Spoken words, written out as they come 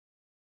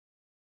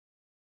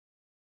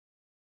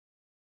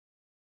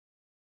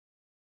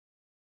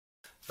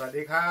สวัส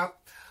ดีครับ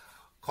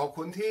ขอบ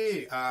คุณที่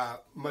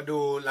มาดู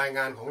รายง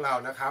านของเรา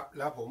นะครับแ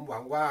ล้วผมหวั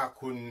งว่า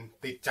คุณ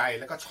ติดใจ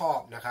และก็ชอบ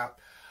นะครับ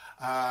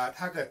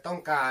ถ้าเกิดต้อ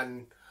งการ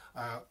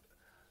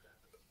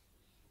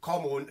ข้อ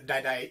มูลใ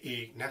ดๆอี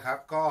กนะครับ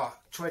ก็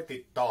ช่วยติ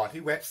ดต่อ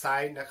ที่เว็บไซ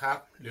ต์นะครับ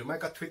หรือไม่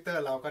ก็ Twitter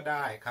เราก็ไ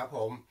ด้ครับผ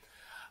ม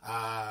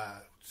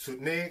สุด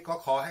นี้ก็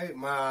ขอให้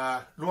มา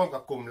ร่วมกั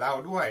บกลุ่มเรา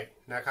ด้วย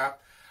นะครับ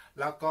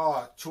แล้วก็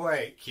ช่วย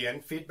เขียน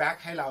ฟีดแบ็ก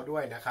ให้เราด้ว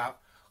ยนะครับ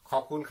ข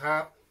อบคุณครั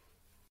บ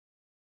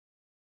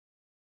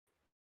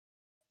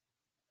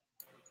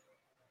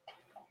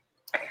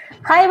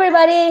Hi,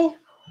 everybody.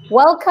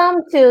 Welcome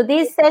to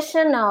this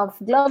session of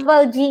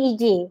Global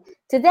GEG.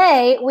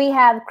 Today, we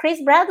have Chris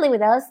Bradley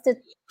with us to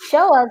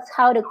show us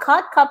how to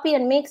cut, copy,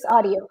 and mix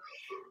audio.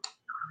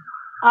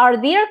 Our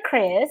dear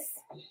Chris,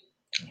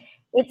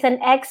 it's an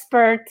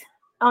expert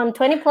on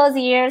 20 plus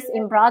years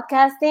in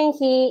broadcasting.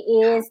 He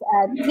is a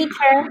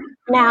teacher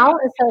now,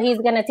 so he's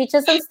going to teach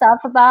us some stuff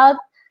about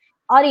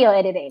audio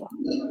editing.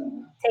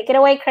 Take it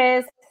away,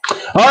 Chris.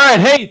 All right.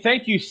 Hey,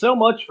 thank you so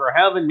much for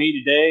having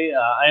me today.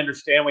 I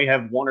understand we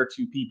have one or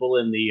two people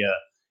in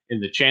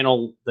the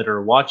channel that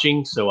are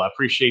watching, so I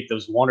appreciate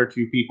those one or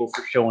two people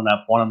for showing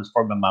up. One of them is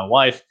probably my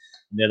wife,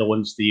 and the other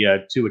one's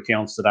the two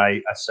accounts that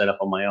I set up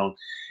on my own.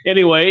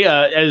 Anyway,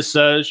 as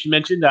she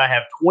mentioned, I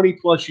have 20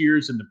 plus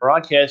years in the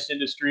broadcast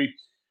industry.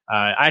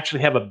 I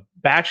actually have a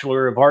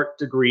Bachelor of Art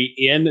degree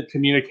in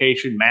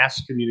communication,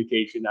 mass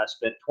communication. I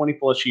spent 20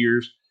 plus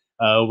years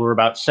over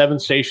about 7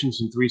 stations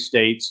in 3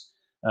 states.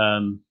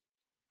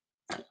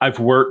 I've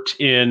worked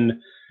in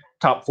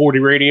top 40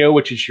 radio,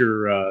 which is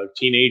your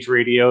teenage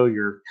radio,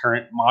 your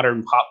current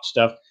modern pop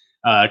stuff,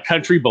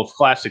 country, both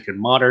classic and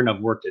modern. I've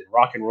worked in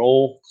rock and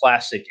roll,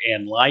 classic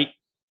and light.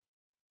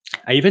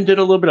 I even did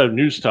a little bit of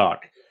news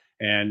talk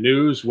and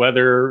news,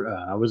 weather.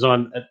 I was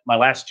on at my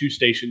last 2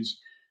 stations,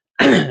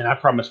 and I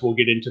promise we'll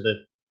get into the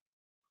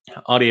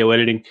audio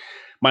editing.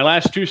 My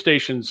last 2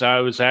 stations, I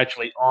was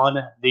actually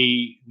on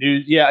the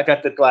news. Yeah, I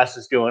got the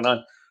glasses going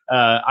on.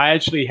 I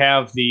actually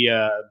have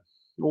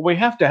well, we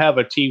have to have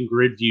a team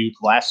grid view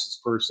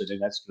glasses person,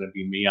 and that's going to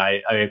be me.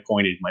 I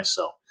appointed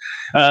myself.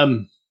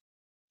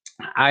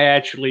 I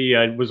actually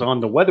was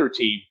on the weather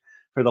team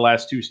for the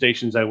last 2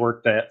 stations I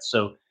worked at.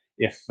 So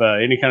if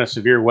any kind of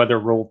severe weather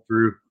rolled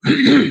through,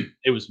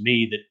 it was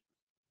me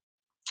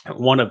that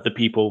one of the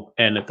people.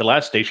 And at the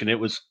last station, it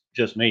was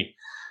just me.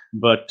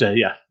 But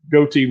yeah,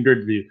 go team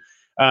grid view.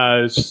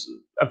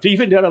 I've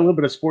even done a little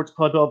bit of sports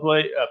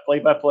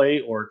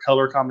play-by-play or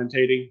color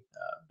commentating.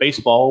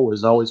 Baseball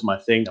was always my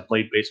thing. I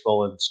played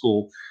baseball in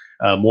school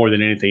more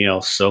than anything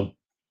else. So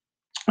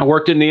I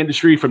worked in the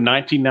industry from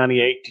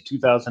 1998 to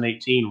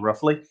 2018,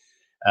 roughly.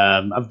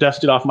 I've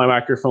dusted off my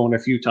microphone a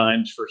few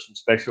times for some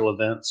special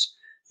events,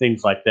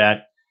 things like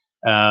that.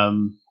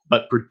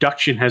 But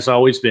production has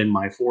always been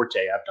my forte.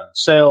 I've done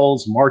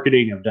sales,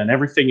 marketing. I've done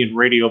everything in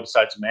radio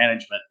besides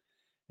management.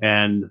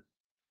 And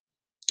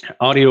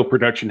audio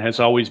production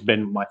has always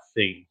been my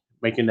thing,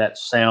 making that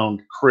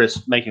sound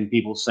crisp, making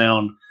people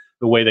sound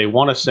the way they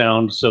want to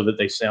sound so that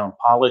they sound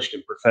polished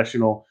and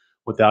professional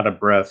without a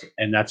breath.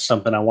 And that's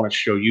something I want to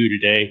show you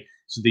today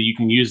so that you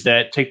can use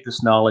that, take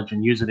this knowledge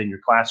and use it in your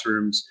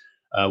classrooms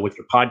with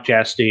your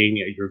podcasting,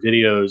 your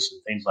videos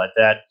and things like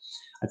that.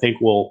 I think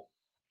you'll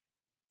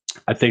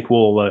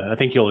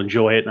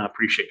enjoy it, and I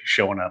appreciate you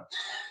showing up.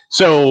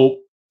 So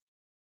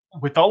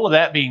with all of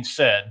that being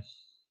said,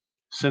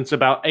 since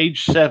about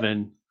age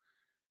 7,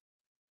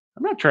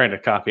 I'm not trying to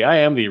copy. I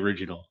am the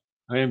original.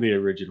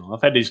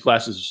 I've had these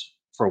glasses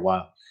for a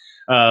while,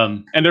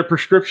 and they're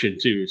prescription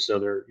too. So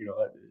they're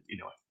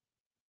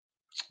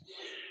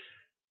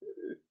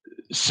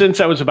since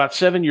I was about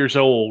 7 years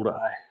old,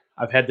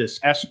 I've had this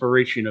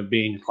aspiration of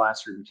being a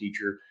classroom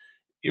teacher,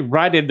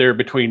 right in there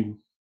between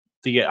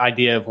the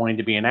idea of wanting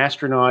to be an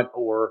astronaut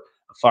or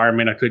a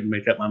fireman. I couldn't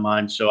make up my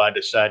mind, so I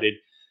decided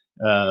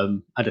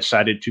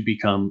to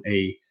become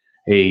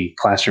a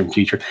classroom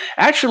teacher.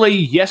 Actually,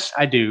 yes,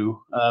 I do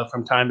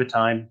from time to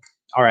time,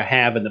 or I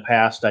have in the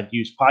past. I'd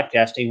use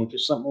podcasting, which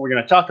is something we're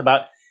going to talk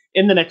about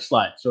in the next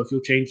slide. So if you'll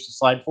change the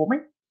slide for me.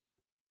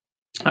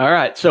 All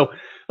right, so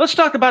let's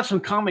talk about some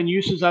common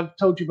uses. I've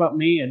told you about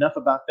me, enough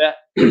about that.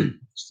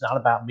 It's not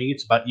about me,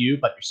 it's about you,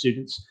 about your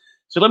students.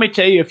 So let me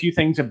tell you a few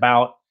things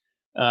about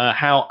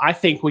how I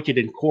think we could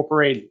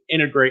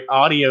integrate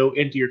audio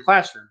into your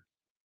classroom.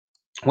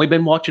 We've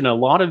been watching a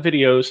lot of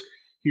videos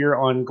here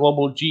on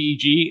Global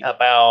GEG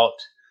about,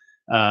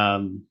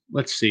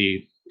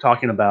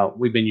 talking about,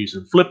 we've been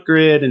using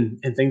Flipgrid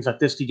and things like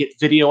this to get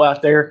video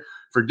out there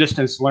for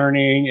distance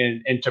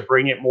learning and to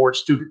bring it more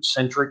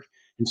student-centric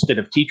instead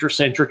of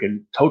teacher-centric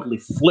and totally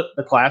flip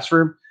the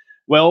classroom.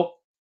 Well,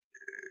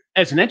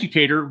 as an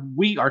educator,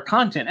 we are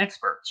content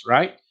experts,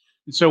 right?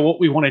 And so what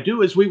we want to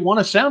do is we want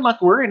to sound like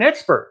we're an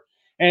expert.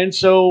 And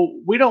so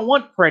we don't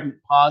want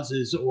pregnant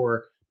pauses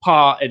or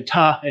pa and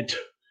ta and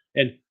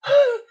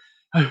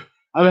I'm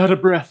out of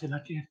breath and I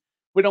can't.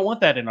 We don't want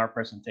that in our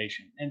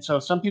presentation. And so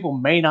some people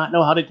may not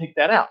know how to take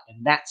that out.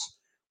 And that's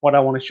what I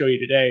want to show you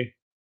today.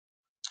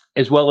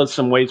 as well as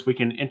some ways we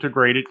can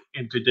integrate it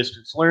into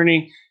distance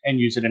learning and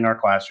use it in our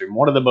classroom.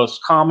 One of the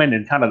most common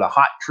and kind of the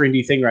hot,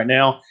 trendy thing right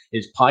now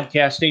is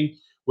podcasting,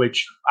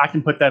 which I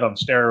can put that on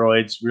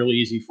steroids, really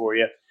easy for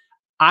you.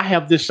 I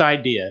have this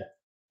idea.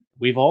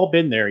 We've all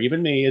been there,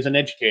 even me as an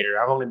educator.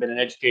 I've only been in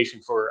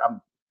education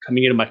I'm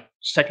coming into my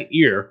second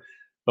year,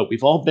 but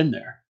we've all been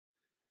there.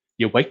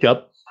 You wake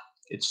up,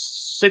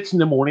 it's 6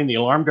 a.m, the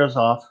alarm goes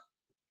off.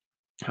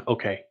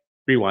 Okay,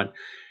 rewind.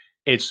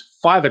 It's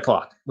 5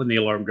 o'clock when the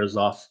alarm goes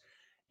off.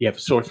 You have a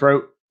sore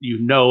throat. You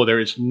know there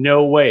is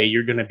no way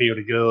you're going to be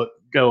able to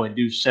go and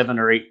do 7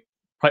 or 8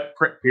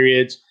 prep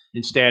periods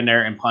and stand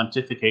there and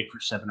pontificate for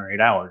 7 or 8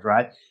 hours,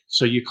 right?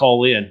 So you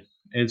call in.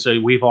 And so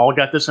we've all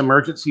got this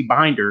emergency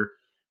binder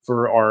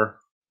for our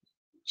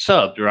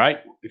subbed, right?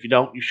 If you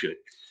don't, you should.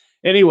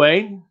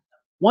 Anyway,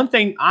 one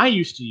thing I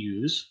used to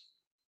use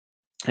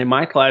in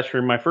my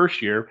classroom my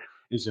first year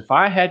is if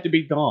I had to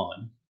be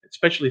gone,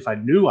 especially if I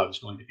knew I was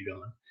going to be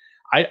gone,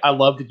 I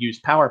love to use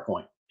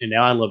PowerPoint, and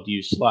now I love to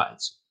use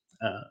slides.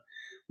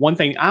 One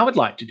thing I would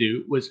like to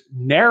do was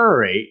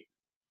narrate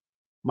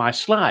my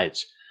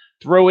slides,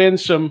 throw in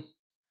some,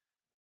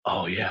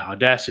 oh yeah,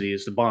 Audacity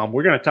is the bomb.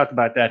 We're going to talk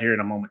about that here in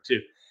a moment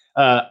too.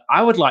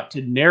 I would like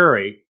to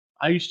narrate.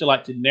 I used to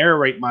like to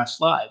narrate my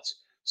slides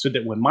so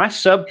that when my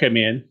sub came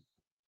in,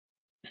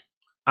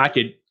 I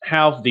could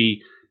have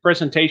the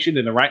presentation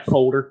in the right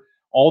folder.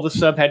 All the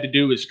sub had to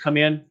do is come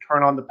in,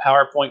 turn on the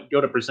PowerPoint,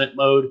 go to present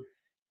mode,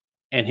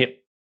 and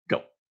hit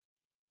go.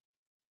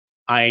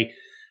 I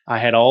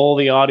had all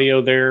the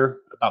audio there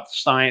about the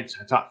science.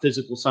 I taught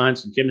physical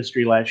science and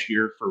chemistry last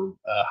year for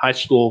high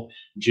school,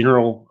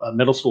 general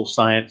middle school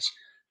science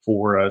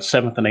for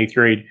 7th and 8th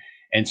grade.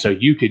 And so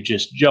you could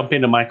just jump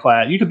into my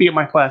class. You could be at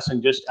my class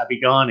and just, I'd be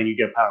gone and you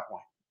get a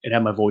PowerPoint and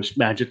have my voice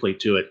magically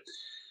to it.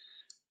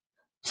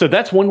 So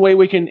that's one way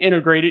we can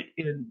integrate it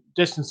in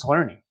distance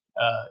learning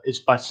is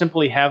by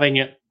simply having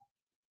it.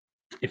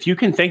 If you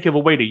can think of a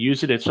way to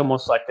use it, it's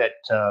almost like that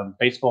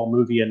baseball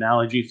movie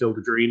analogy, Field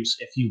of Dreams.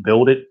 If you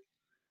build it,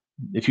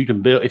 if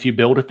you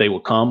build it, they will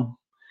come.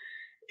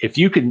 If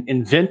you can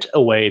invent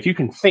a way, if you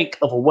can think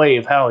of a way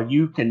of how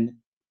you can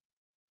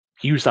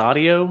use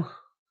audio,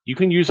 you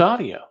can use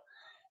audio.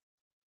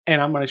 And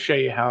I'm going to show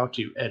you how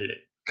to edit it.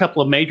 A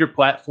couple of major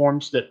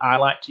platforms that I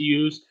like to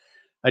use: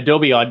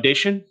 Adobe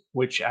Audition,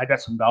 which I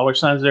got some dollar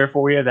signs there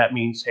for you. That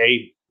means,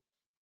 hey,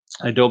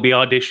 Adobe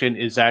Audition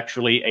is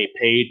actually a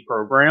paid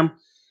program.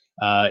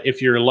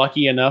 If you're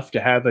lucky enough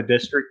to have a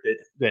district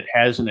that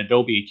has an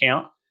Adobe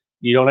account,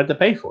 you don't have to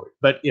pay for it.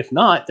 But if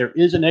not, there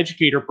is an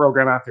educator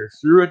program out there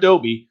through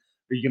Adobe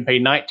where you can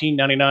pay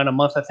 $19.99 a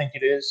month, I think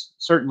it is,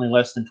 certainly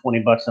less than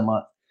 $20 a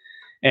month.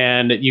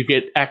 And you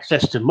get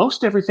access to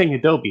most everything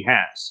Adobe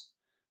has.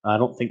 I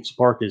don't think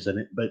Spark is in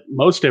it, but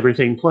most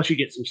everything, plus you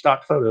get some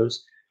stock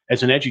photos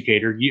as an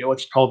educator. You know,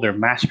 it's called their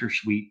Master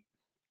Suite.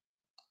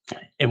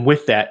 And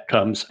with that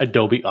comes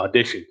Adobe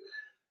Audition.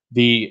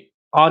 The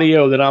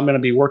audio that I'm going to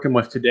be working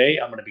with today,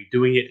 I'm going to be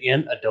doing it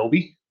in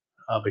Adobe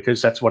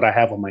because that's what I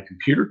have on my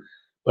computer.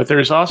 But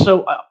there's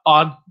also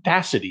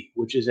Audacity,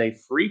 which is a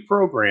free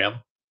program.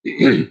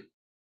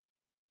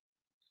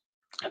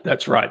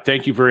 That's right.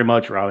 Thank you very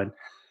much, Robin.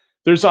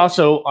 There's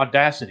also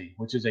Audacity,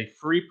 which is a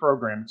free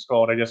program. It's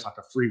called, I guess, like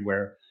a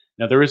freeware.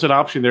 Now, there is an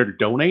option there to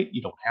donate.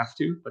 You don't have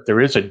to, but there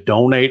is a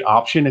donate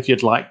option if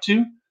you'd like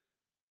to.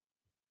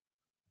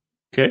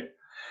 Okay.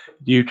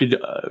 You could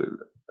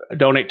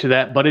donate to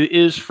that, but it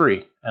is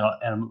free.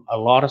 And a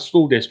lot of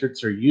school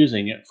districts are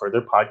using it for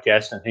their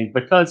podcasts and things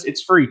because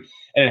it's free.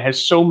 And it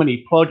has so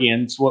many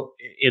plugins. What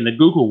in the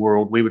Google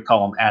world, we would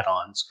call them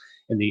add-ons.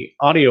 In the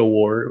audio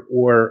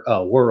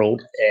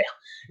world,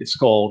 it's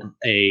called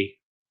a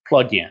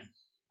plugin.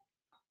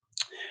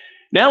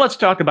 Now let's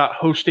talk about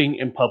hosting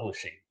and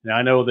publishing. Now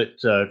I know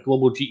that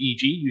Global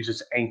GEG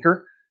uses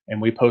Anchor, and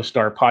we post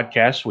our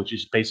podcast, which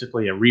is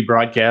basically a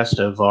rebroadcast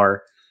of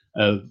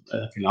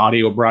an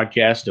audio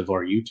broadcast of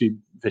our YouTube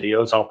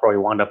videos. I'll probably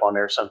wind up on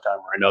there sometime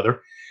or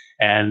another.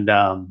 And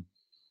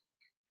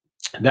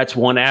that's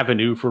one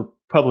avenue for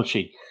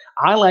publishing.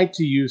 I like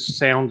to use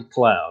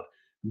SoundCloud.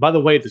 By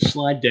the way, the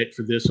slide deck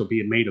for this will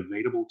be made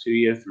available to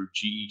you through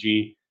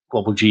GEG,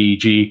 Global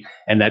GEG,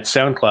 and that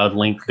SoundCloud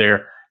link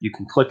there. You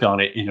can click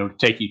on it and it'll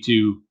take you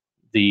to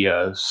the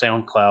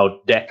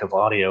SoundCloud deck of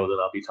audio that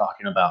I'll be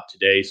talking about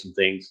today, some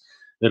things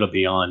that'll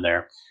be on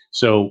there.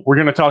 So we're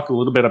going to talk a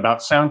little bit about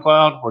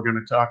SoundCloud. We're going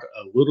to talk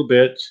a little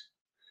bit,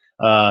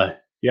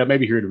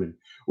 maybe here in a minute.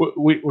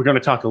 We're going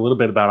to talk a little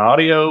bit about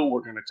audio.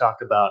 We're going to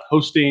talk about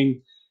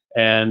hosting,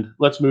 and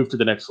let's move to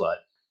the next slide.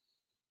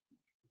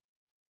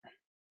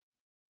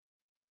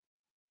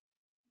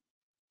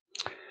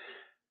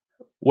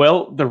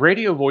 Well, the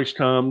radio voice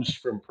comes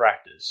from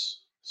practice.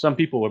 Some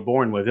people are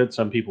born with it.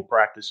 Some people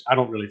practice. I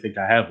don't really think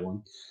I have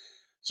one.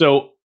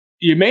 So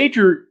you made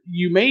your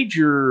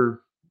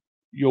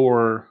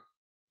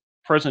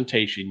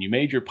presentation, you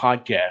made your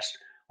podcast,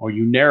 or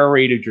you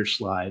narrated your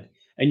slide,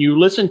 and you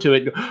listen to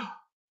it.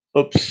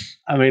 Oops,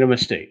 I made a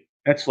mistake.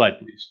 Next slide,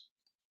 please.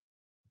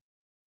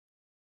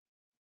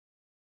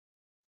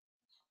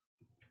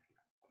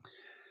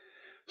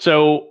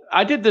 So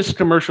I did this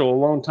commercial a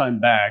long time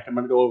back. I'm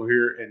going to go over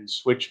here and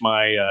switch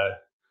my.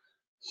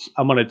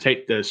 I'm going to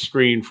take the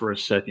screen for a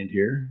second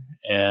here,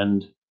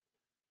 and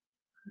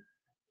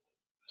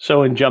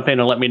jump in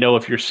and let me know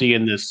if you're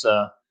seeing this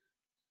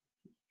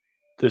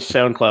this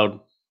SoundCloud.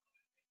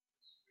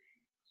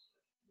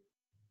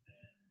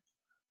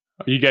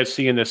 Are you guys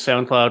seeing this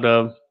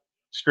SoundCloud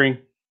screen?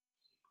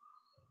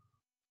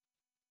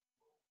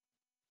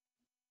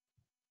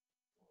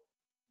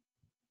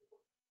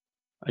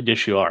 I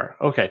guess you are.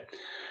 Okay.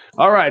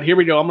 All right, here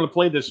we go. I'm going to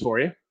play this for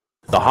you.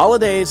 The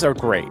holidays are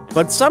great,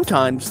 but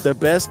sometimes the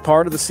best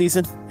part of the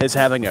season is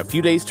having a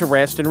few days to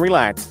rest and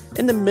relax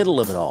in the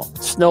middle of it all.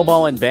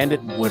 Snowball and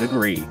Bandit would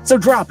agree. So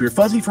drop your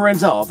fuzzy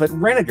friends off at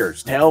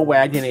Reniger's Tail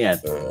Wagging Inn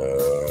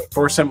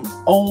for some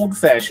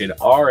old-fashioned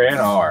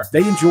R&R.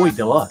 They enjoy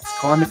deluxe,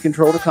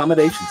 climate-controlled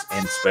accommodations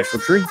and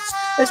special treats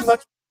as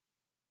much.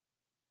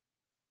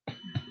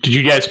 Did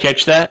you guys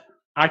catch that?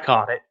 I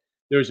caught it.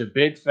 There's a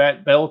big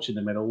fat belch in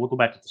the middle. We'll go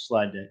back to the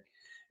slide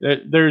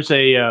deck. There's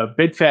a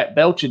big fat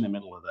belch in the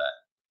middle of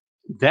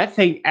that. That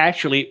thing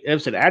actually, it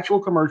was an actual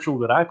commercial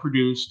that I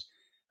produced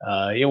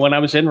when I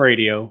was in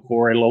radio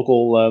for a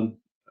local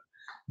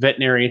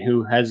veterinarian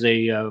who has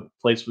a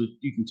place where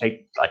you can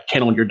take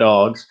kennel your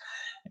dogs.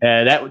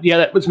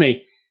 That was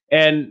me.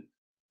 And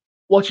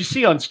what you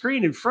see on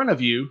screen in front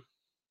of you,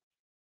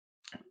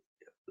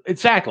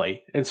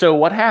 exactly. And so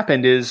what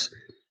happened is,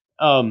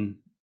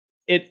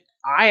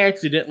 I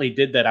accidentally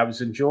did that. I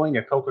was enjoying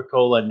a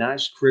Coca-Cola,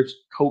 nice crisp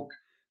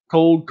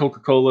cold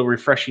Coca-Cola,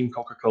 refreshing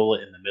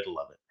Coca-Cola in the middle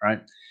of it,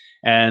 right?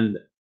 And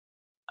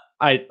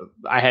I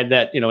had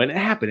that, and it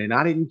happened, and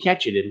I didn't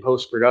catch it in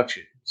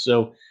post-production.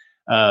 So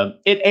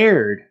it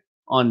aired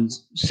on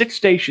 6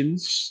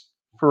 stations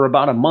for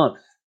about a month.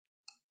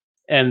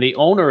 And the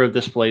owner of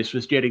this place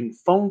was getting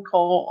phone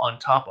call on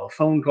top of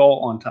phone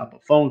call on top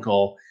of phone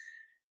call.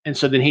 And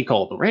so then he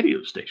called the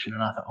radio station,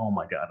 and I thought, oh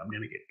my God, I'm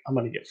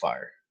gonna get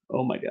fired.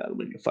 Oh my God, I'm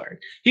gonna get fired.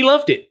 He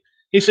loved it.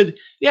 He said,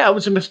 yeah, it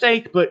was a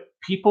mistake, but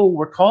people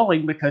were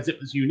calling because it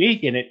was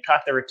unique and it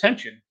caught their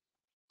attention.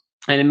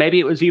 And maybe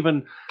it was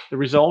even the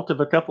result of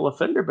a couple of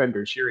fender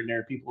benders here and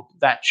there, people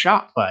that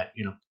shocked by it,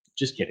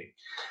 just kidding.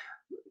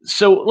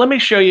 So let me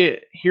show you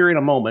here in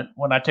a moment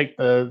when I take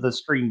the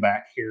screen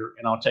back here,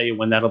 and I'll tell you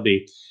when that'll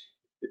be.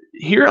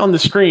 Here on the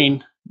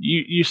screen,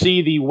 you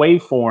see the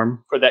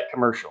waveform for that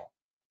commercial.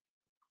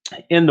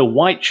 In the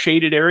white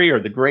shaded area, or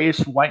the grayish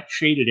white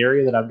shaded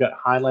area that I've got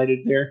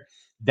highlighted there,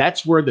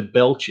 that's where the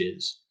belch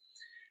is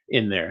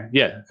in there.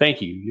 Yeah,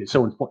 thank you. It's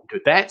so important to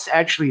it. That's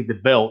actually the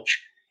belch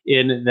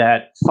in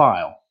that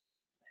file.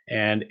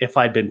 And if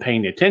I'd been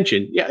paying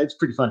attention, yeah, it's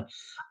pretty funny,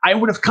 I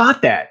would have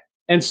caught that.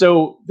 And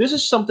so this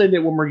is something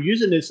that when we're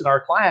using this in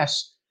our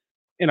class,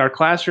 in our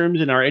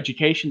classrooms, in our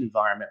education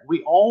environment,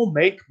 we all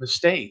make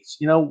mistakes.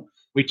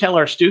 We tell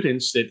our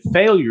students that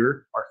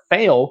failure or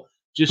fail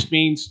just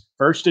means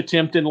first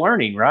attempt in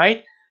learning,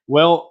 right?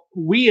 Well,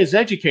 we as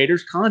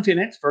educators, content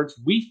experts,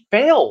 we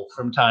fail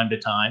from time to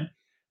time,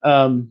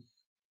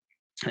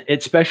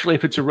 especially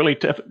if it's a really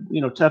tough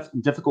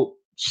and difficult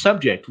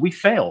subject. We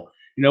fail.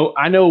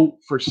 I know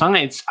for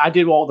science, I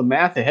did all the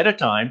math ahead of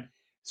time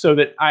so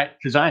that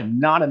because I am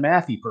not a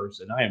mathy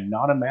person. I am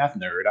not a math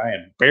nerd. I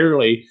am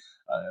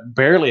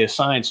barely a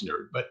science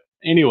nerd. But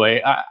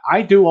anyway,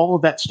 I do all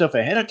of that stuff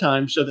ahead of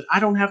time so that I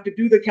don't have to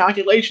do the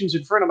calculations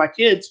in front of my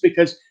kids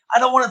because I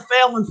don't want to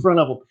fail in front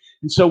of them.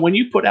 And so when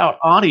you put out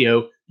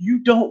audio, you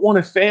don't want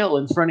to fail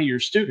in front of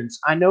your students.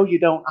 I know you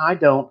don't, I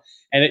don't.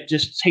 And it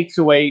just takes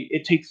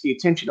the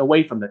attention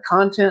away from the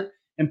content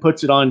and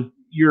puts it on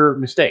your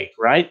mistake,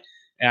 right?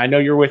 And I know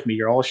you're with me.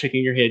 You're all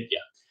shaking your head. Yeah.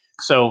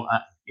 So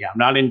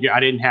I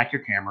didn't hack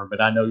your camera, but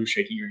I know you're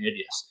shaking your head.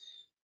 Yes.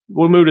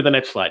 We'll move to the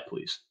next slide,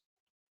 please.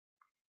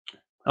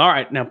 All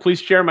right, now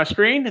please share my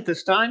screen at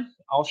this time.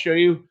 I'll show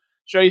you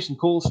some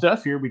cool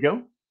stuff. Here we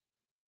go.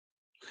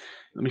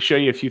 Let me show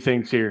you a few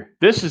things here.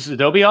 This is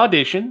Adobe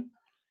Audition,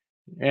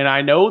 and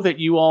I know that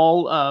you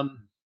all,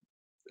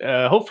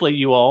 hopefully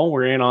you all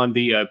were in on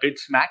the big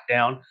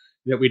smackdown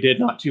that we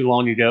did not too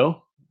long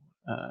ago.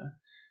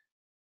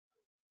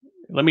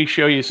 Let me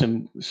show you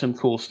some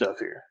cool stuff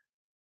here.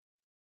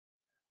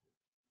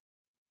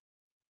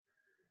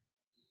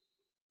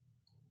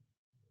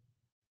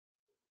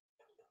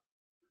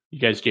 You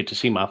guys get to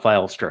see my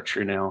file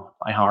structure now.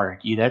 My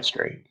hierarchy, that's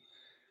straight.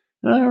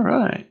 All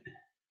right.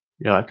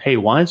 You're like, hey,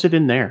 why is it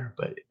in there?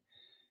 But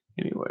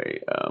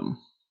anyway,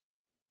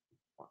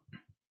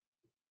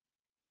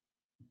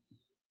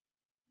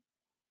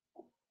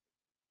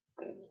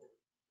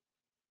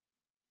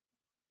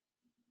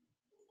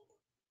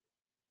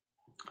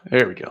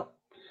 there we go.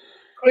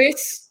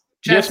 Chris?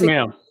 Yes,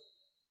 ma'am.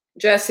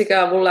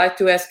 Jessica would like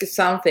to ask you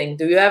something.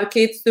 Do you have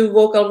kids do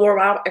vocal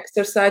warm-up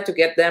exercise to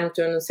get them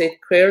to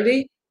enunciate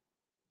clearly?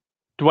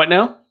 Do what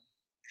now?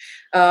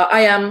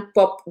 I am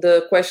pop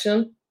the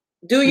question.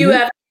 Do you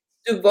have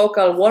to do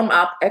vocal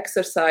warm-up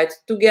exercise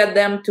to get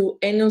them to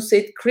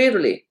enunciate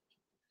clearly?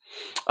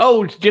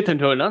 Oh, to get them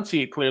to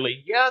enunciate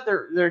clearly. Yeah,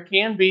 there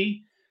can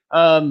be.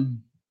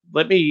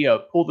 let me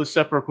pull this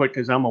up real quick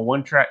because I'm a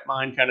one-track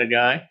mind kind of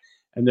guy,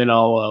 and then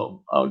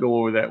I'll go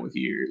over that with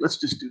you. Let's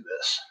just do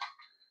this.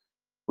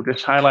 We'll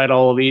just highlight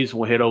all of these.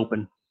 We'll hit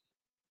open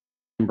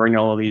and bring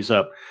all of these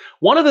up.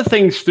 One of the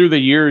things through the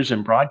years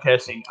in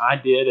broadcasting I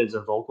did as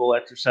a vocal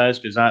exercise,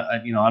 because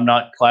I'm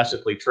not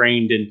classically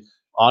trained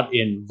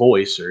in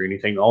voice or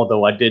anything,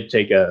 although I did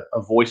take a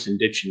voice and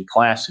diction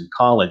class in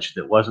college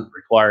that wasn't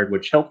required,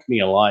 which helped me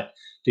a lot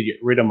to get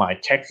rid of my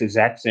Texas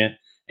accent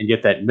and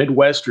get that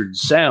Midwestern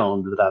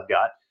sound that I've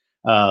got.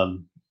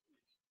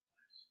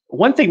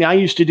 One thing I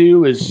used to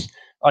do is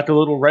like a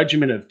little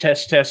regimen of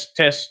test,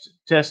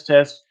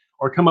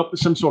 or come up with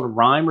some sort of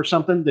rhyme or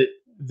something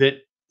that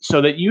so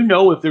that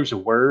if there's a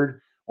word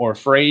or a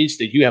phrase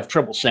that you have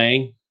trouble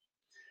saying,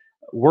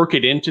 work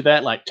it into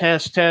that, like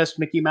test,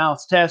 Mickey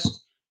Mouse,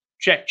 test,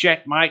 check,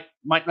 Mike,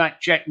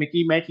 check,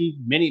 Mickey,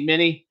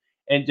 Minnie,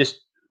 and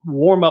just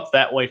warm up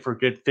that way for a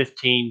good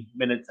 15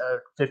 minutes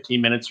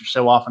or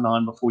so off and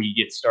on before you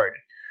get started.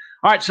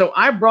 All right, so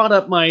I brought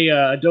up my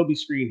Adobe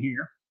screen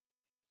here.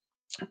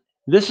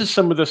 This is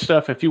some of the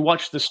stuff. If you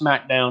watch the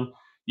SmackDown,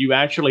 you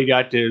actually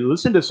got to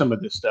listen to some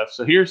of this stuff.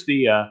 So here's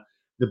the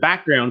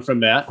background from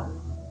that.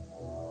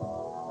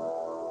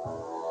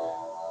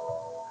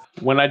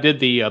 When I did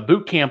the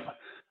boot camp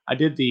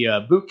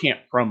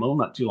promo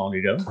not too long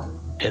ago.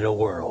 In a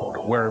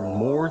world where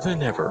more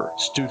than ever,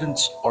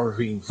 students are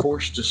being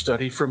forced to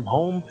study from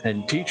home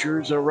and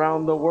teachers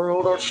around the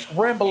world are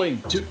scrambling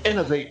to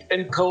innovate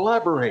and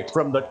collaborate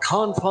from the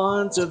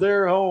confines of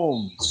their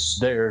homes,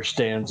 there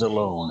stands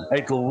alone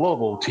a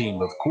global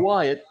team of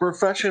quiet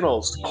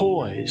professionals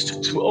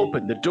poised to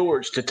open the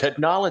doors to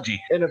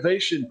technology,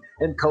 innovation,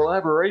 and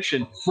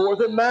collaboration for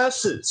the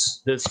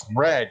masses. This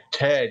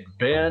ragtag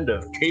band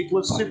of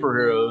capeless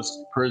superheroes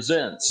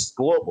presents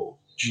Global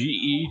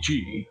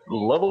GEG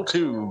Level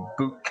 2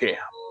 Boot Camp.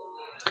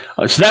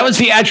 So that was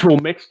the actual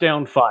mixed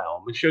down file.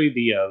 I'm going to show you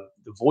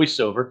the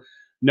voiceover.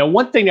 Now,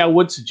 one thing I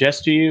would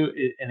suggest to you,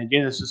 and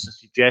again, this is a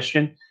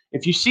suggestion.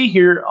 If you see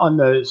here on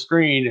the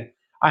screen,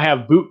 I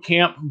have Boot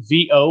Camp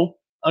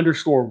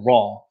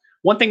VO_raw.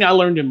 One thing I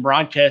learned in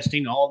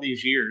broadcasting all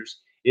these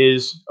years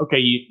is, okay,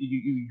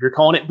 you're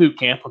calling it Boot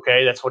Camp.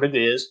 Okay, that's what it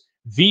is.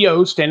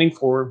 VO standing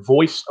for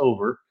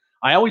voiceover.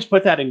 I always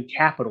put that in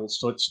capitals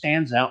so it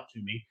stands out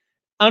to me.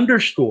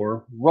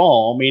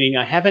 _raw, meaning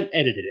I haven't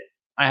edited it.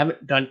 I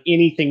haven't done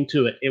anything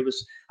to it.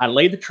 I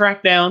laid the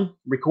track down,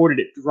 recorded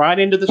it right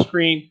into the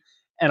screen,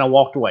 and I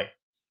walked away.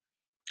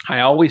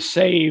 I always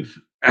save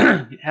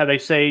how they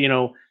say,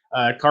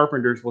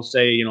 carpenters will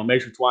say,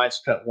 measure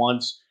twice, cut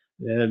once,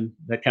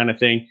 that kind of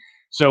thing.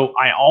 So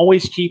I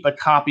always keep a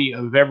copy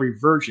of every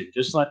version,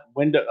 just like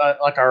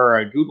like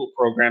our Google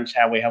programs,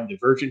 how we have the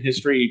version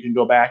history. You can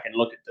go back and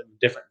look at the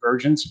different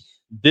versions.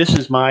 This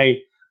is my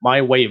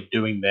way of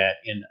doing that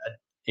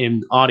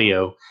in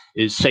audio,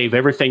 is save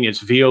everything as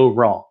VO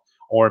raw,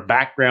 or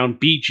background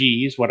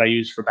BG is what I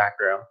use for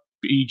background,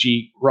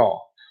 BG raw,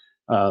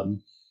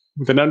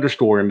 with an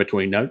underscore in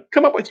between. Now,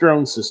 come up with your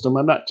own system.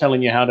 I'm not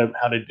telling you how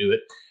to do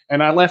it.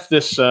 And I left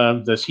this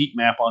heat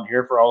map on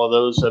here for all of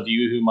those of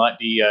you who might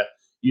be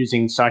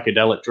using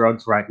psychedelic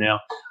drugs right now.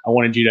 I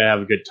wanted you to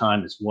have a good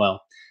time as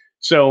well.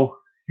 So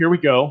here we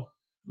go.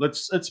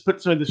 Let's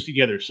put some of this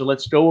together. So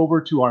let's go over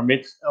to our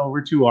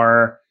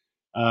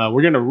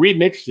we're going to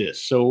remix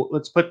this. So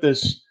let's put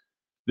this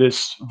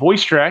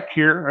voice track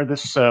here, or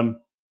this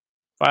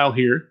file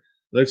here.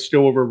 Let's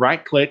go over,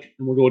 right click,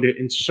 and we're going to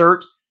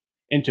insert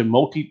into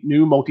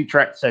new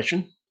multi-track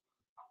session.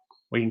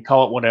 We can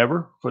call it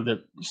whatever. For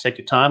the sake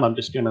of time, I'm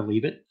just going to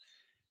leave it.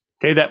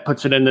 Okay, that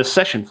puts it in this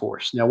session for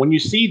us. Now, when you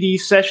see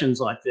these sessions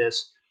like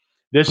this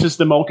is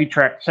the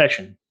multi-track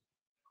session.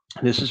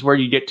 This is where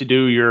you get to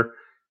do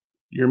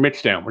your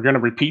mix down. We're going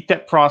to repeat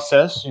that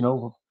process,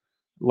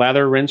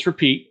 lather, rinse,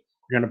 repeat.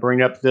 We're going to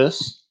bring up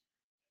this.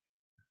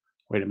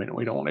 Wait a minute,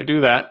 we don't want to do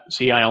that.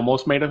 See, I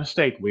almost made a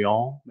mistake. We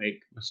all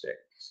make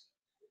mistakes.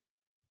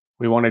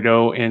 We want to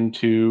go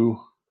into,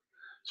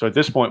 so at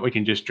this point, we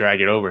can just drag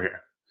it over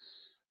here.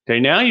 Okay,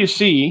 now you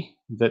see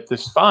that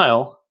this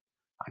file,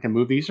 I can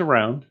move these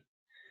around.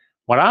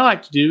 What I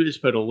like to do is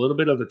put a little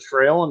bit of a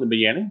trail in the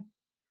beginning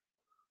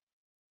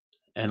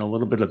and a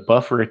little bit of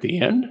buffer at the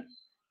end.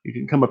 You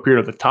can come up here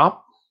to the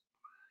top,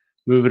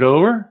 move it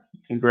over,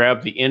 and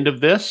grab the end of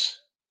this,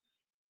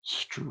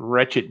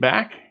 stretch it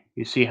back.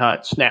 You see how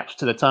it snaps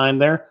to the time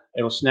there?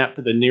 It'll snap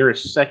to the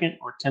nearest second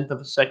or 1/10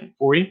 of a second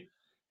for you.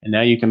 And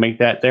now you can make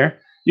that there.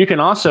 You can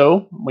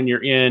also, when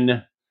you're in,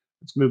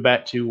 let's move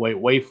back to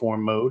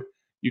waveform mode.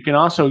 You can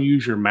also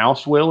use your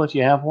mouse wheel if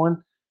you have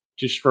one.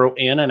 Just throw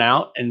in and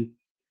out and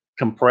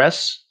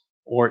compress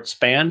or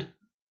expand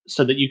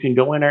so that you can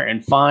go in there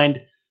and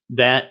find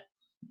that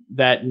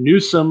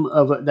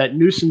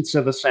nuisance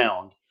of a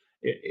sound.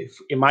 If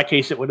in my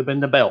case, it would have been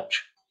the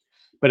belch.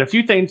 But a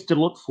few things to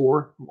look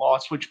for. Well, I'll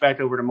switch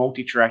back over to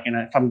multi-track, and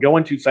if I'm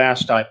going too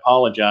fast, I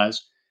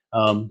apologize.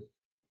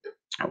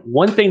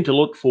 One thing to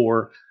look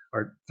for,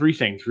 or three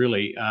things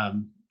really.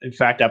 In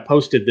fact, I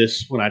posted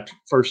this when I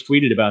first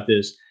tweeted about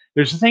this.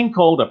 There's a thing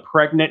called a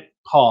pregnant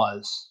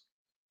pause.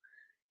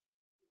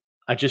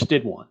 I just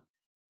did one.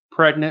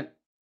 Pregnant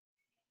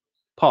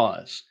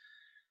pause.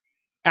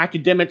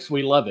 Academics,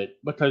 we love it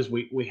because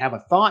we have a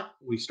thought,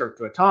 we start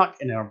to talk,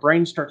 and our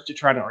brain starts to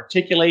try to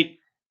articulate,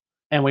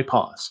 and we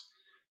pause.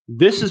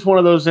 This is one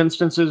of those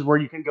instances where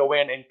you can go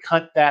in and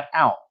cut that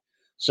out.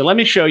 So let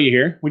me show you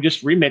here. We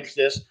just remixed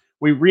this.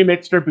 We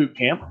remixed our boot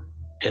camp.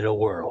 In a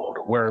world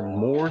where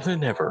more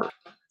than ever,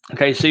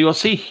 Okay, so you'll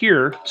see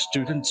here,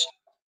 students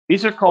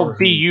these are called Are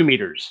BU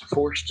meters,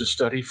 forced to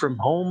study from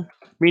home,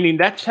 meaning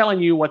that's telling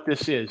you what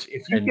this is.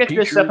 If you and get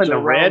this up in teachers the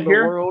around red the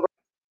here, world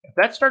if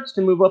that starts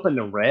to move up in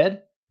the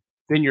red,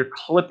 then you're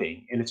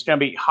clipping, and it's going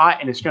to be hot,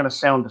 and it's going to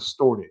sound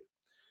distorted.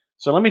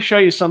 So let me show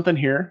you something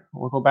here.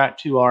 We'll go back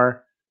to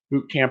our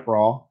boot camp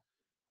raw.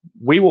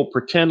 We will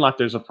pretend like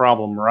there's a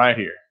problem right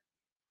here.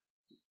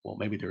 Well,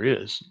 maybe there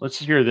is. Let's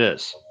hear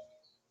this.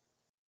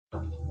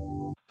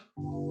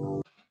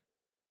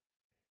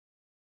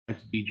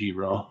 That's BG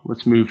raw.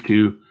 Let's move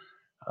to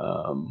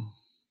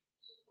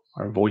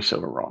our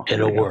voiceover raw. in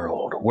There a we go.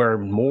 world where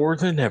more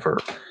than ever,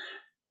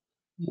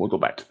 We'll go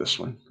back to this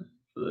one.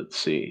 Let's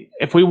see.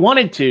 If we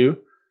wanted to,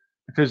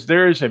 because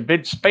there is a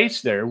big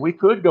space there, we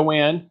could go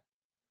in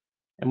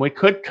and we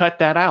could cut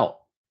that out.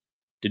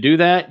 To do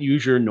that,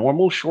 use your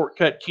normal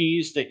shortcut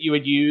keys that you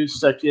would use,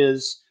 such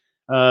as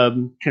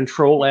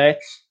Control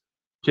X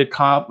to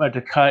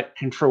cut,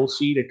 Control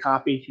C to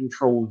copy,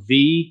 Control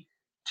V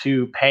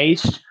to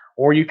paste,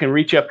 or you can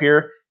reach up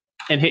here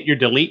and hit your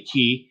delete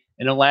key,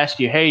 and it'll ask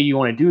you, hey, you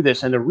want to do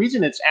this? And the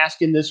reason it's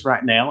asking this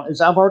right now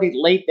is I've already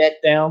laid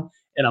that down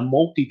in a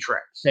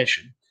multi-track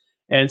session.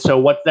 And so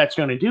what that's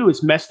going to do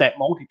is mess that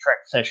multi-track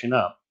session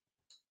up.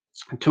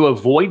 To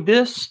avoid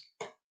this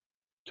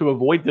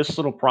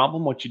little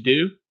problem, what you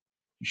do,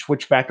 you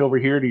switch back over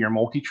here to your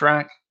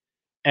multi-track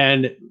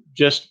and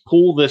just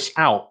pull this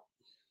out.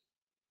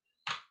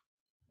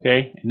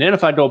 Okay, and then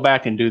if I go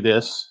back and do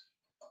this,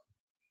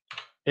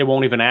 it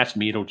won't even ask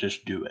me, it'll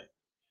just do it.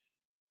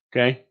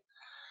 Okay.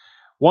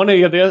 One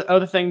of the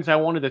other things I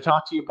wanted to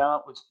talk to you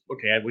about was,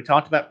 okay, we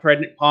talked about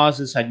pregnant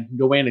pauses, how you can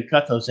go in and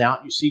cut those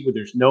out. You see where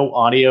there's no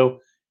audio.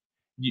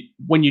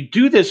 When you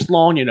do this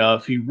long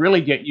enough, you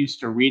really get used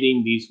to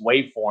reading these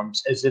waveforms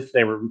as if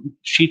they were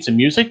sheets of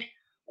music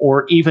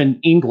or even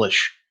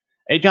English.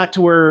 It got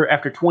to where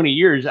after 20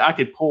 years, I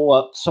could pull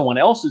up someone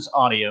else's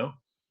audio,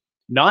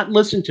 not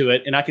listen to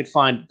it, and I could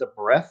find the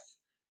breath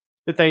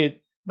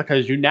that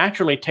because you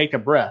naturally take a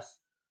breath.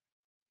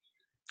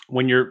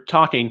 When you're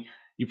talking,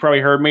 you probably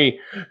heard me,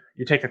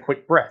 you take a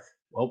quick breath.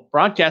 Well,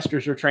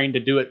 broadcasters are trained to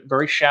do it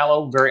very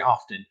shallow, very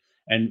often,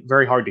 and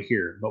very hard to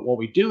hear. But what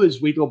we do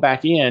is we go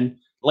back in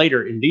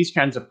later in these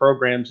kinds of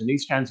programs and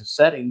these kinds of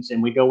settings,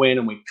 and we go in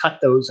and we cut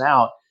those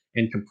out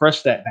and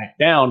compress that back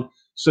down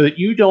so that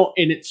you don't,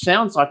 and it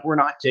sounds like we're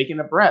not taking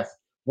a breath.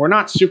 We're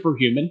not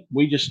superhuman.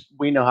 We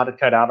know how to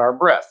cut out our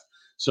breath.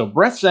 So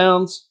breath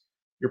sounds,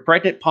 your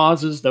pregnant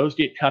pauses, those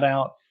get cut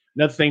out.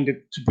 Another thing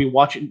to be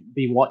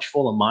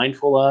watchful and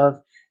mindful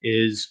of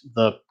is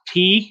the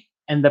T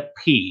and the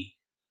P.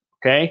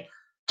 Okay?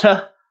 T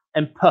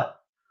and P.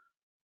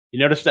 You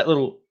notice that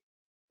little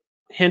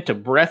hint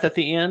of breath at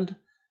the end?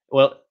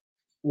 Well,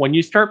 when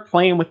you start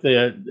playing with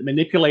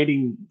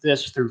manipulating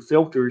this through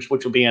filters,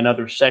 which will be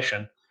another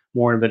session,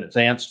 more of an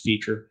advanced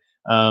feature,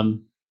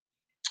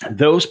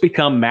 those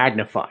become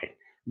magnified.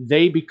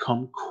 They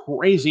become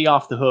crazy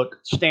off the hook,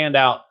 stand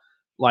out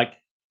like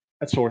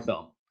a sore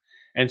thumb.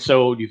 And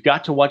so you've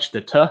got to watch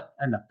the T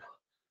and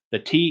the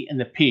T and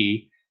the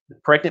P, the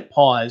pregnant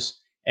pause,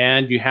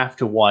 and you have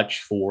to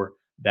watch for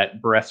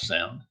that breath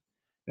sound.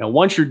 Now,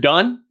 once you're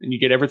done and you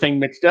get everything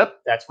mixed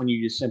up, that's when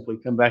you just simply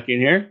come back in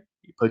here.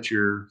 You put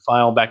your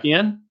file back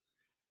in.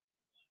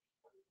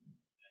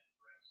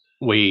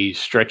 We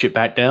stretch it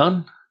back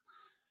down.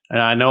 And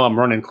I know I'm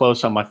running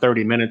close on my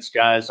 30 minutes,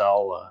 guys.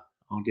 I'll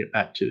get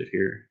back to it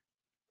here.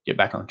 Get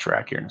back on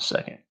track here in a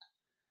second.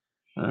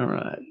 All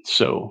right.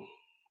 So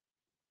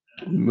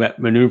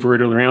maneuver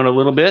it around a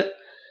little bit.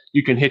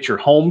 You can hit your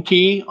home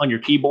key on your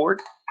keyboard.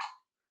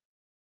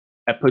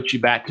 That puts you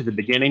back to the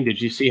beginning.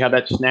 Did you see how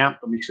that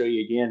snapped? Let me show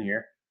you again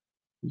here.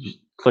 Just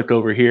click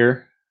over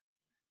here,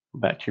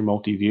 back to your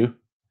multi-view.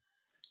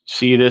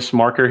 See this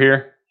marker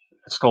here?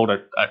 It's called a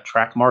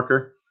track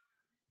marker,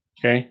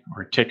 okay,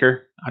 or a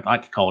ticker. I'd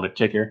like to call it a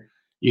ticker.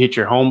 You hit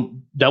your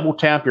home, double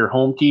tap your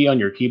home key on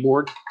your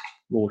keyboard, a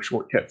little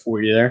shortcut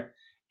for you there,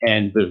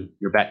 and boom,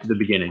 you're back to the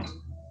beginning.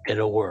 in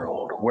a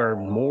world where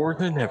more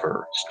than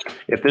ever,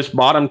 If this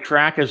bottom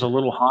track is a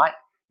little hot,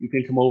 you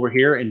can come over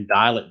here and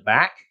dial it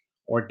back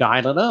or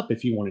dial it up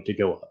if you want it to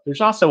go up.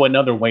 There's also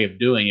another way of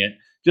doing it.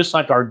 Just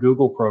like our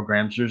Google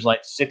programs, there's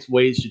like 6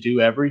 ways to do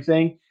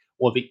everything.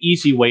 Well, the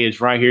easy way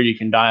is right here. You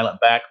can dial it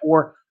back,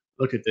 or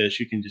look at this.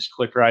 You can just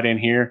click right in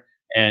here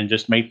and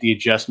just make the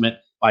adjustment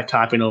by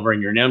typing over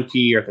in your num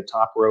key or at the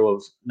top row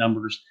of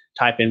numbers,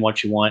 type in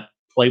what you want,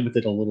 play with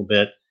it a little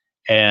bit,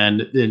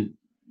 and then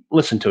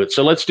listen to it.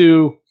 So let's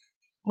do,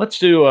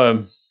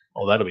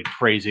 oh, that'll be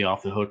crazy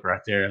off the hook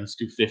right there. Let's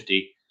do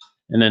 50.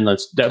 And then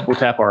let's double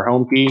tap our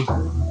home key.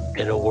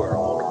 in a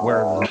world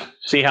where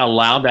See how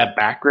loud that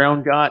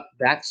background got?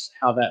 That's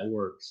how that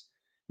works.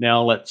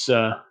 Now let's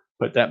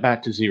put that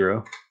back to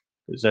 0,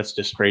 because that's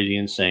just crazy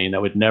insane.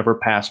 That would never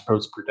pass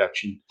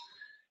post-production.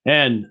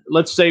 And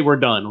let's say we're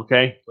done,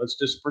 okay? Let's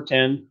just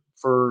pretend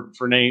for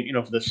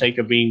the sake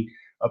of being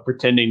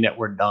pretending that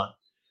we're done.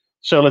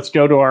 So let's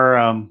go to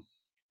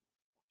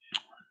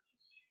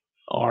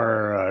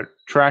our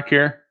track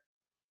here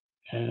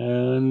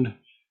and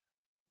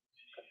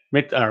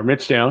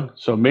mix down.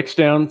 So mix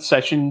down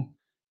session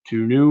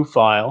to new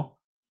file,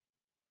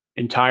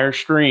 entire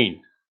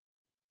screen.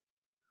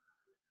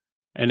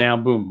 And now,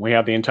 boom, we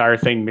have the entire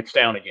thing mixed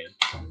down again.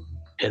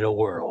 In a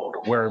world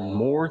where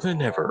more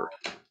than ever,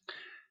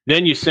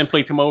 then you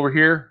simply come over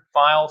here,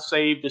 file,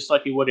 save, just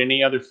like you would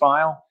any other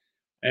file,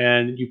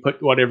 and you put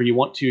whatever you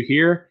want to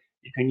here.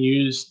 You can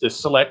use the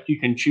select. You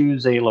can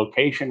choose a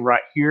location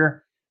right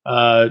here.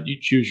 You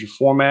choose your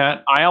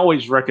format. I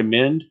always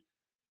recommend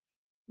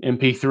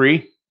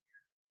MP3.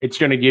 It's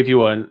going to give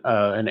you an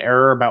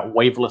error about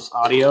waveless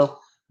audio,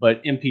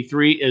 but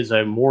MP3 is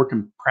a more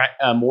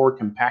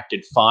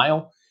compacted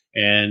file.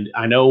 And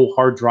I know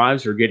hard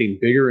drives are getting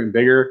bigger and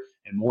bigger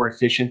and more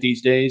efficient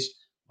these days,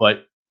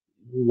 but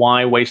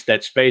why waste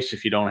that space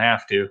if you don't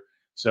have to?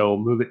 So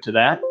move it to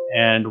that,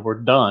 and we're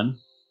done.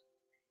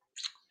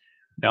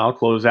 Now I'll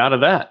close out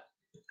of that.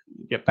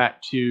 Get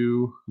back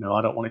to, no,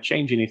 I don't want to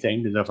change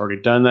anything because I've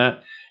already done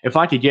that. If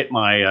I could get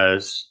my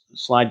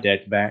slide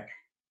deck back.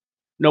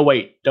 No,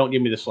 wait, don't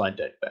give me the slide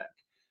deck back.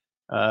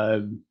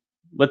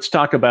 Let's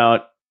talk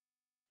about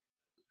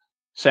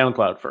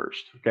SoundCloud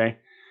first, okay?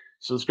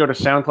 So let's go to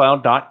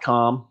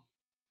soundcloud.com.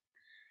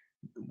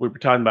 We were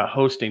talking about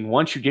hosting.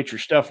 Once you get your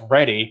stuff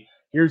ready,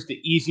 here's the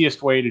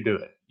easiest way to do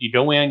it. You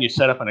go in, you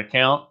set up an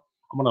account.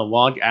 I'm going to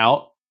log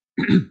out.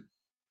 I'm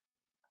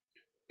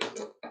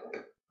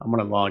going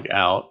to log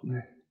out.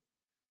 I'm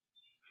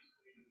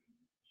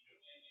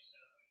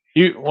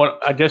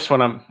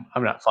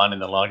not finding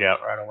the log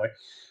out right away.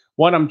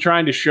 What I'm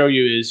trying to show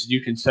you is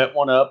you can set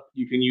one up.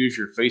 You can use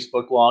your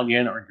Facebook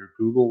login or your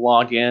Google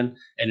login,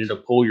 and it'll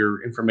pull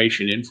your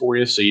information in for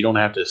you, so you don't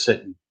have to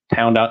sit and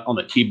pound out on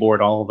the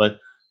keyboard all the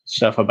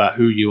stuff about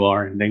who you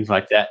are and things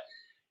like that.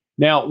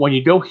 Now, when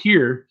you go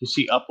here, you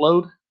see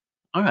upload.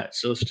 All right,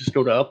 so let's just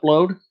go to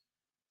upload.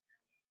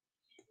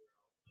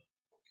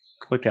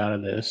 Click out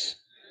of this,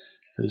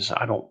 because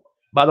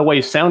by the way,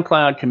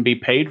 SoundCloud can be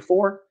paid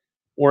for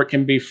or it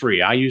can be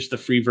free. I use the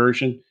free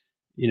version.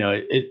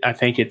 I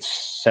think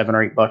it's $7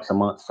 or $8 a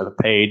month for the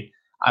paid.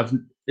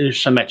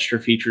 There's some extra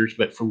features,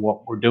 but for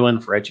what we're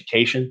doing for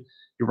education,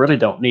 you really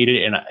don't need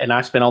it. And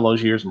I spent all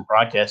those years in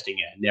broadcasting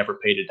and I never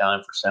paid a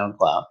dime for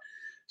SoundCloud.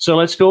 So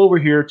let's go over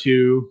here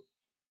to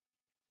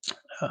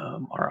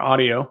our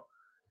audio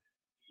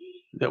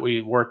that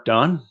we worked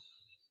on.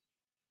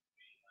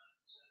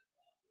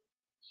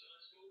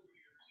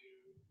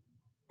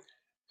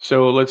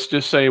 So let's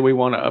just say we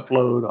want to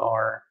upload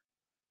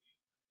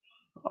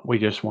we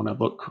just want to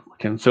look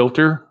and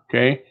filter,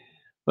 okay?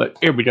 But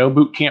here we go,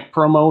 Bootcamp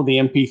Promo, the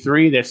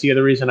MP3. That's the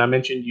other reason I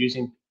mentioned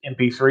using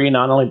MP3,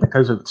 not only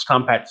because of its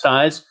compact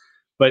size,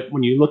 but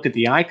when you look at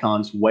the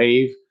icons,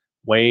 WAV,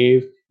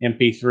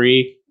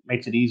 MP3,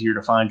 makes it easier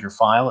to find your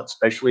file,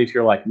 especially if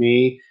you're like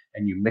me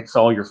and you mix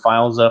all your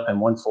files up in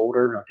one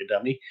folder like a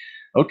dummy.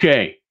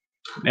 Okay,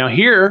 now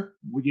here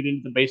we get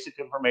into the basic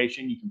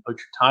information. You can put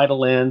your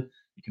title in.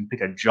 You can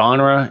pick a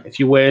genre if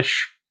you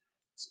wish.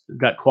 We've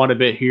got quite a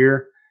bit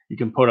here. You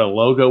can put a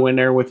logo in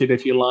there with it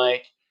if you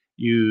like.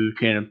 You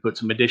can put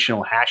some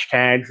additional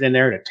hashtags in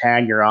there to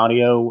tag your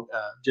audio,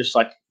 just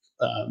like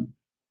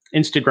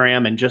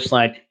Instagram and just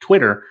like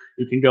Twitter.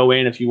 You can go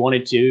in if you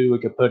wanted to. We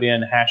could put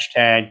in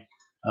hashtag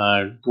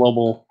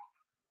global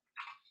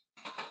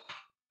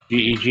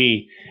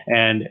GEG.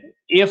 And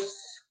if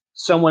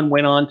someone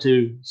went on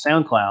to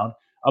SoundCloud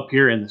up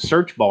here in the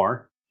search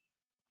bar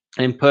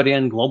and put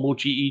in global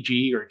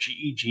GEG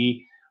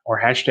or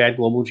hashtag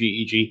global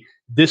GEG,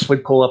 this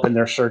would pull up in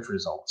their search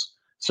results.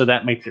 So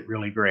that makes it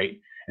really great.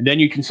 And then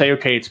you can say,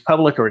 okay, it's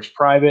public or it's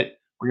private.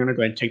 We're going to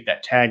go ahead and take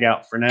that tag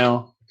out for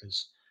now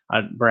because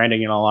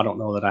branding and all, I don't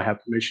know that I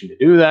have permission to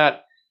do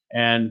that.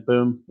 And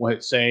boom, we'll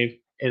hit save.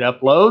 It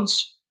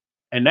uploads.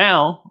 And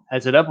now,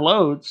 as it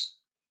uploads,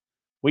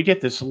 we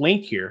get this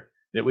link here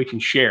that we can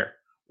share.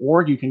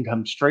 Or you can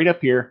come straight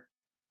up here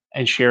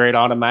and share it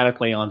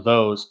automatically on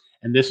those.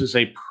 And this is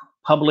a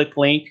public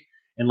link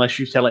unless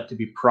you tell it to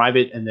be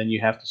private, and then you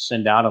have to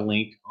send out a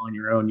link on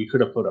your own. You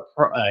could have put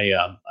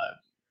a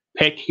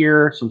pic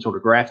here, some sort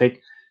of graphic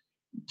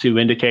to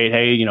indicate,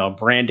 hey, a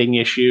branding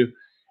issue.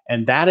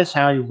 And that is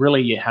how you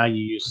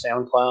use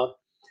SoundCloud.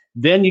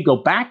 Then you go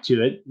back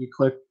to it. You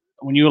click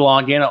when you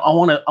log in. I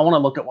want to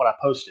look at what I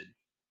posted.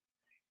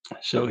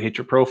 So hit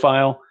your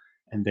profile,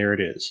 and there it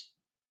is.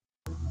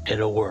 In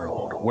a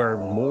world where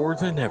more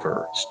than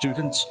ever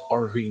students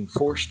are being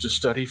forced to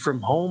study from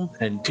home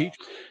and teach.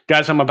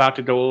 Guys, I'm about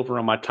to go over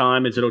on my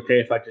time. Is it okay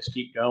if I just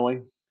keep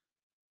going?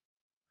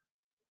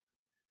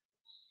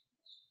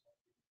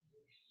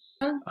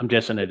 I'm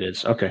guessing it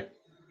is. Okay.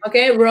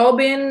 Okay,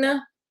 Robin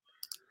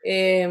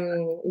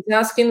is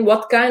asking,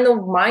 what kind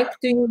of mic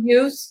do you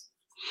use?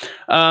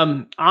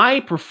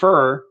 I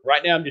prefer,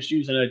 right now I'm just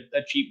using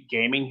a cheap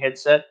gaming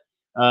headset.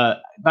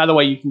 By the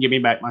way, you can give me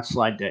back my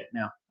slide deck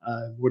now.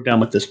 We're done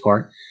with this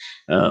part.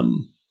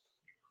 Okay.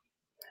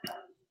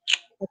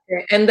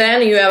 And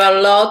then you have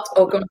a lot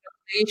of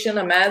conversation,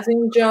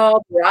 amazing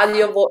job,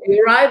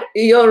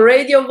 your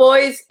radio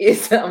voice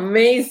is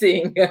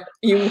amazing.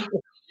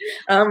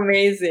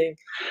 Amazing.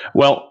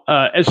 Well,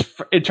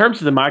 in terms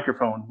of the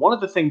microphone, one of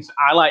the things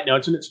I like now,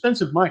 it's an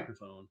expensive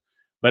microphone,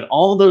 but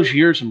all those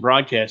years in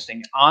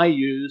broadcasting, I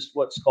used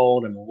what's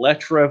called an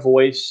Electro,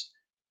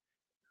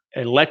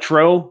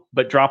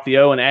 but drop the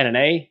O and add an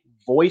A,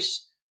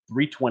 Voice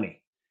 320.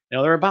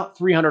 Now they're about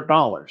 $300,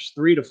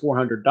 $300 to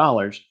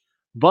 $400,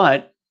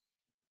 but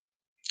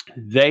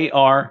they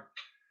are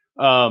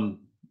some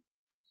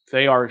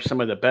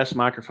of the best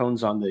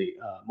microphones on the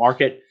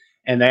market,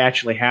 and they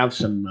actually have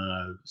some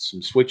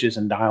switches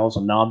and dials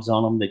and knobs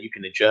on them that you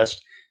can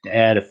adjust to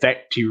add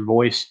effect to your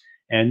voice.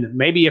 And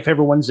maybe if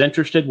everyone's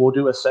interested, we'll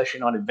do a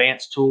session on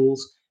advanced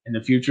tools in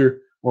the future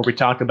where we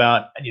talk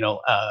about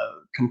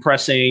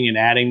compressing and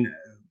adding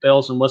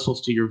bells and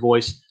whistles to your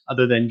voice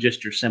other than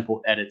just your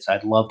simple edits.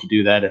 I'd love to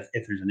do that if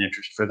there's an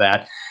interest for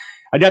that.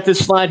 I got this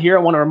slide here.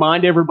 I want to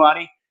remind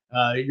everybody,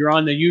 you're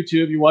on the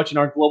YouTube, you're watching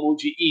our Global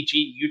GEG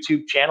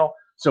YouTube channel.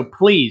 So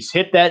please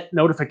hit that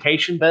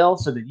notification bell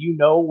so that you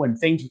know when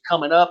things are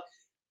coming up.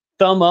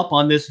 Thumb up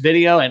on this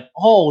video and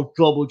all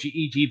Global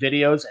GEG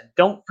videos. And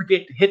don't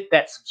forget to hit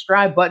that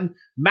subscribe button.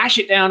 Mash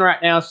it down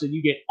right now so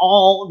you get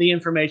all the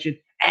information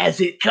as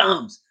it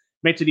comes.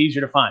 Makes it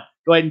easier to find.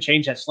 Go ahead and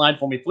change that slide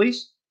for me,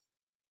 please.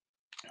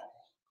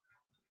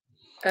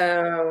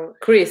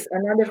 Chris,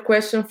 another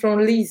question from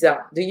Lisa.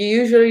 Do you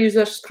usually use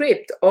a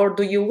script or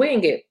do you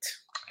wing it?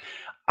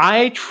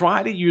 I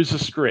try to use a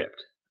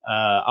script.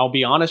 I'll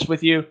be honest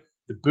with you.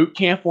 The boot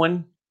camp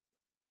one,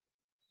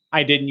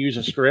 I didn't use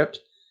a script.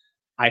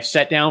 I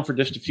sat down for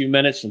just a few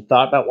minutes and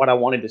thought about what I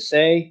wanted to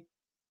say,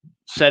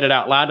 said it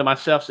out loud to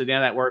myself, said, yeah,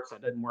 that works,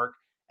 that doesn't work.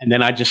 And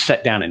then I just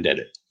sat down and did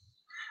it.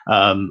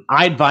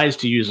 I advise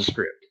to use a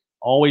script.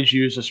 Always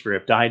use a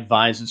script. I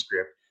advise a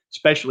script,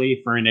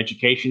 especially for an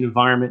education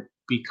environment,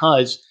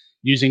 because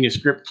using a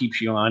script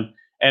keeps you on.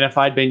 And if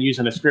I'd been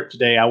using a script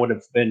today, I would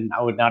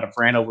not have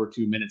ran over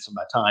 2 minutes of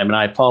my time. And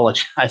I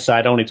apologize.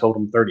 I'd only told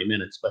them 30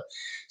 minutes. But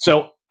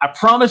so I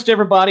promised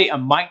everybody a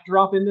mic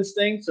drop in this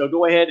thing. So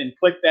go ahead and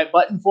click that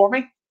button for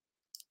me.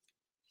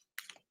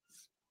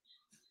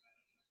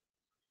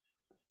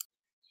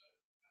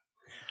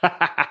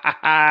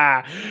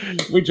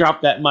 We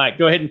dropped that mic.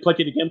 Go ahead and click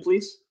it again,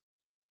 please.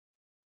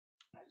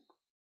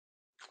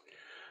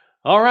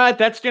 All right,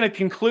 that's going to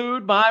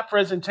conclude my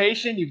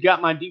presentation. You've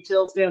got my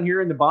details down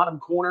here in the bottom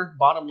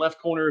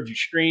left corner of your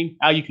screen.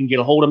 How you can get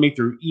a hold of me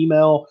through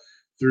email,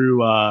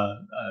 through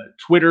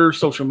Twitter,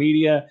 social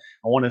media.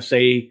 I want to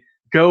say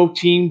go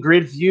Team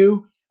Grid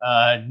View,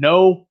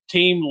 no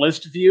Team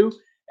List View.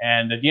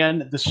 And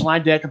again, the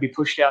slide deck will be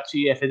pushed out to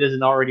you if it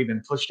hasn't already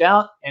been pushed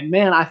out. And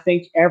man, I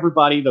thank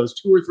everybody, those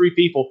 2 or 3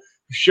 people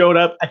who showed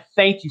up. I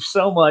thank you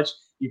so much.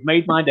 You've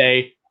made my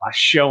day by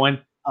showing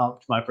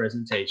up to my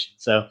presentation.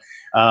 So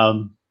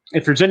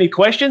if there's any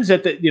questions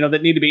that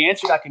need to be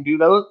answered, I can do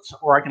those,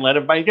 or I can let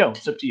everybody go.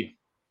 It's up to you.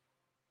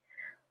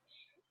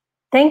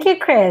 Thank you,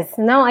 Chris.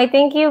 No, I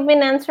think you've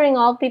been answering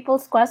all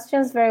people's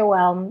questions very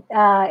well.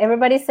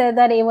 Everybody said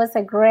that it was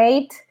a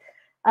great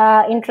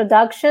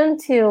introduction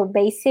to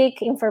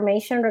basic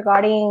information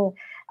regarding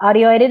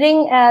audio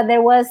editing.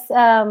 There was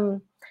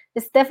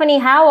Stephanie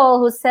Howell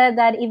who said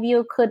that if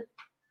you could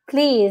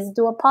please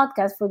do a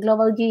podcast for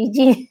Global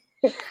GEG.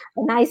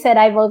 And I said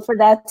I vote for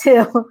that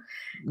too.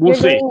 We'll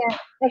see. Doing an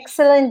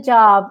excellent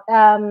job.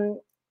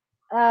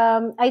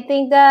 I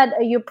think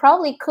that you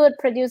probably could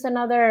produce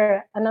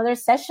another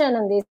session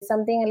on this,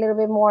 something a little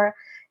bit more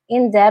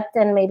in depth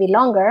and maybe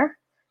longer.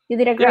 You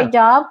did a great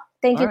job.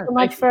 Thank you so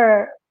much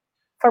for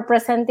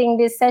presenting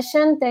this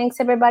session. Thanks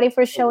everybody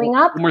for showing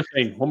up. One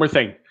more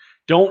thing.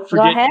 Don't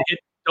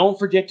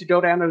forget to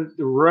go down to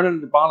the run at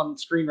the bottom of the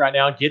screen right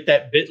now. Get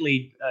that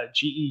bit.ly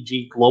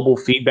GEG global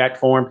feedback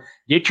form.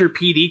 Get your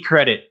PD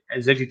credit.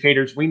 As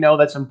educators, we know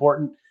that's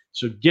important.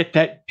 So get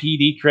that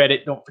PD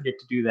credit. Don't forget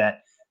to do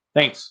that.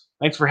 Thanks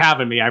for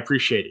having me. I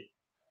appreciate it.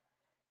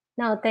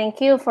 No, thank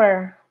you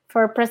for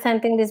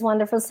presenting this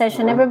wonderful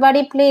session.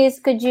 Everybody, please,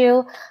 could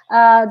you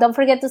don't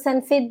forget to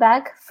send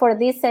feedback for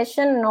this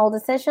session and all the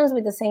sessions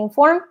with the same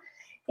form.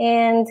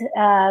 And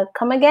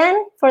come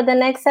again for the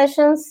next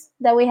sessions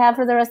that we have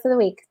for the rest of the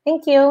week.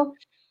 Thank you.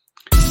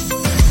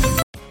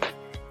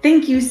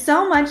 Thank you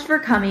so much for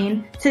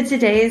coming to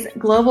today's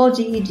Global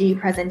GEG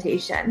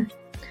presentation.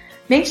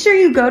 Make sure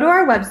you go to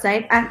our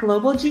website at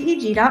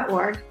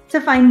globalgeg.org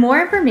to find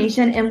more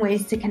information and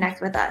ways to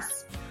connect with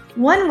us.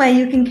 One way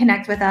you can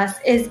connect with us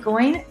is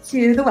going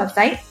to the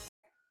website.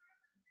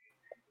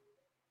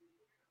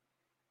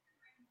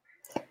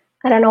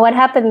 I don't know what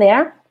happened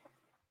there.